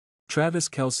Travis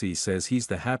Kelce says he's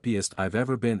the happiest I've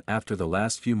ever been after the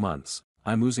last few months.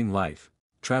 I'm oozing life.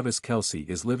 Travis Kelce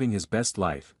is living his best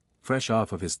life, fresh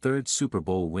off of his third Super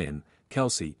Bowl win.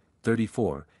 Kelce,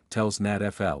 34, tells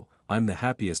NatFL, "I'm the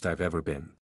happiest I've ever been.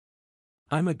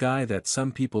 I'm a guy that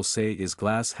some people say is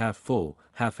glass half full,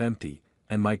 half empty,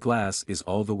 and my glass is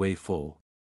all the way full.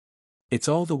 It's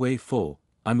all the way full.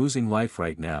 I'm oozing life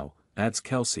right now," adds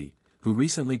Kelce, who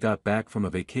recently got back from a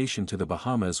vacation to the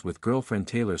Bahamas with girlfriend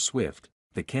Taylor Swift.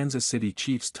 The Kansas City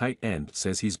Chiefs tight end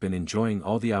says he's been enjoying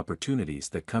all the opportunities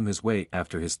that come his way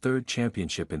after his third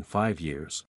championship in 5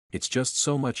 years. "It's just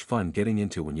so much fun getting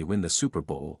into when you win the Super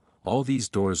Bowl, all these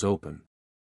doors open.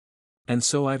 And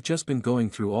so I've just been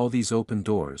going through all these open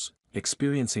doors,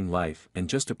 experiencing life and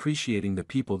just appreciating the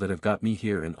people that have got me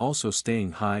here and also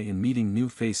staying high and meeting new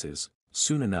faces."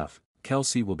 Soon enough,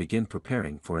 Kelce will begin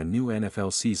preparing for a new NFL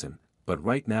season, but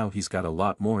right now he's got a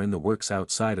lot more in the works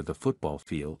outside of the football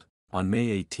field. On May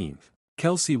 18th,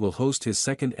 Kelce will host his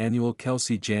second annual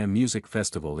Kelce Jam Music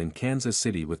Festival in Kansas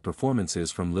City with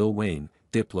performances from Lil Wayne,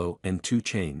 Diplo and 2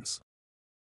 Chainz.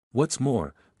 What's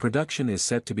more, production is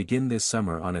set to begin this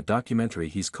summer on a documentary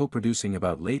he's co-producing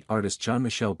about late artist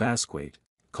Jean-Michel Basquiat,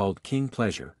 called King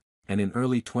Pleasure, and in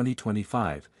early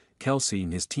 2025, Kelce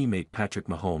and his teammate Patrick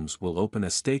Mahomes will open a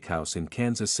steakhouse in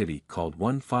Kansas City called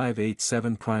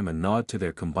 1587 Prime, a nod to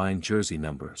their combined jersey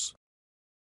numbers.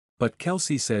 But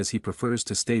Kelce says he prefers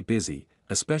to stay busy,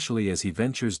 especially as he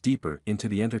ventures deeper into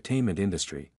the entertainment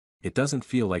industry. "It doesn't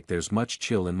feel like there's much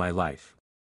chill in my life.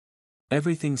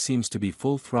 Everything seems to be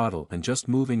full throttle and just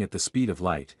moving at the speed of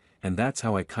light, and that's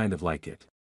how I kind of like it."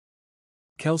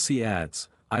 Kelce adds,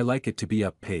 "I like it to be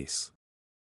up pace.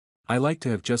 I like to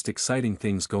have just exciting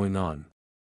things going on.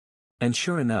 And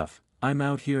sure enough, I'm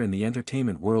out here in the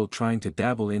entertainment world trying to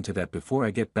dabble into that before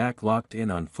I get back locked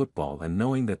in on football and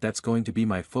knowing that that's going to be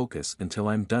my focus until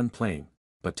I'm done playing,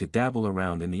 but to dabble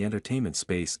around in the entertainment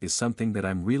space is something that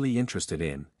I'm really interested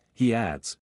in." He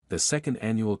adds, "The second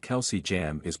annual Kelce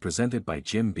Jam is presented by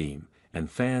Jim Beam, and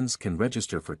fans can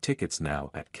register for tickets now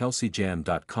at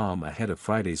kelcejam.com ahead of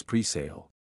Friday's presale.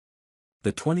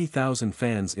 The 20,000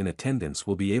 fans in attendance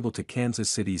will be able to Kansas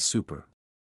City's Super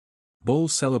Bowl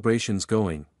celebrations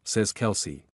going," says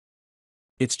Kelce.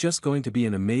 "It's just going to be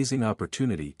an amazing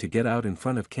opportunity to get out in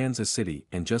front of Kansas City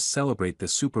and just celebrate the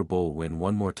Super Bowl win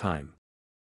one more time."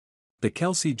 The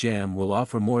Kelce Jam will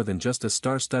offer more than just a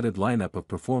star-studded lineup of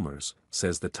performers,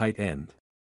 says the tight end.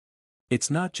 "It's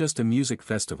not just a music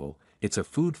festival, it's a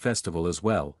food festival as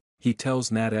well," he tells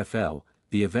NatFL.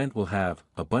 "The event will have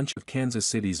a bunch of Kansas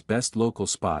City's best local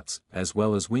spots as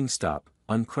well as Wingstop,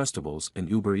 Uncrustables and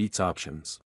Uber Eats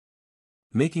options.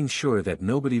 Making sure that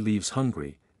nobody leaves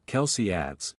hungry," Kelce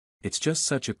adds, "It's just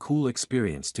such a cool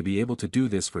experience to be able to do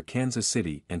this for Kansas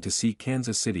City and to see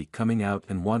Kansas City coming out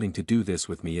and wanting to do this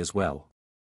with me as well.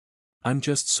 I'm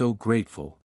just so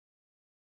grateful."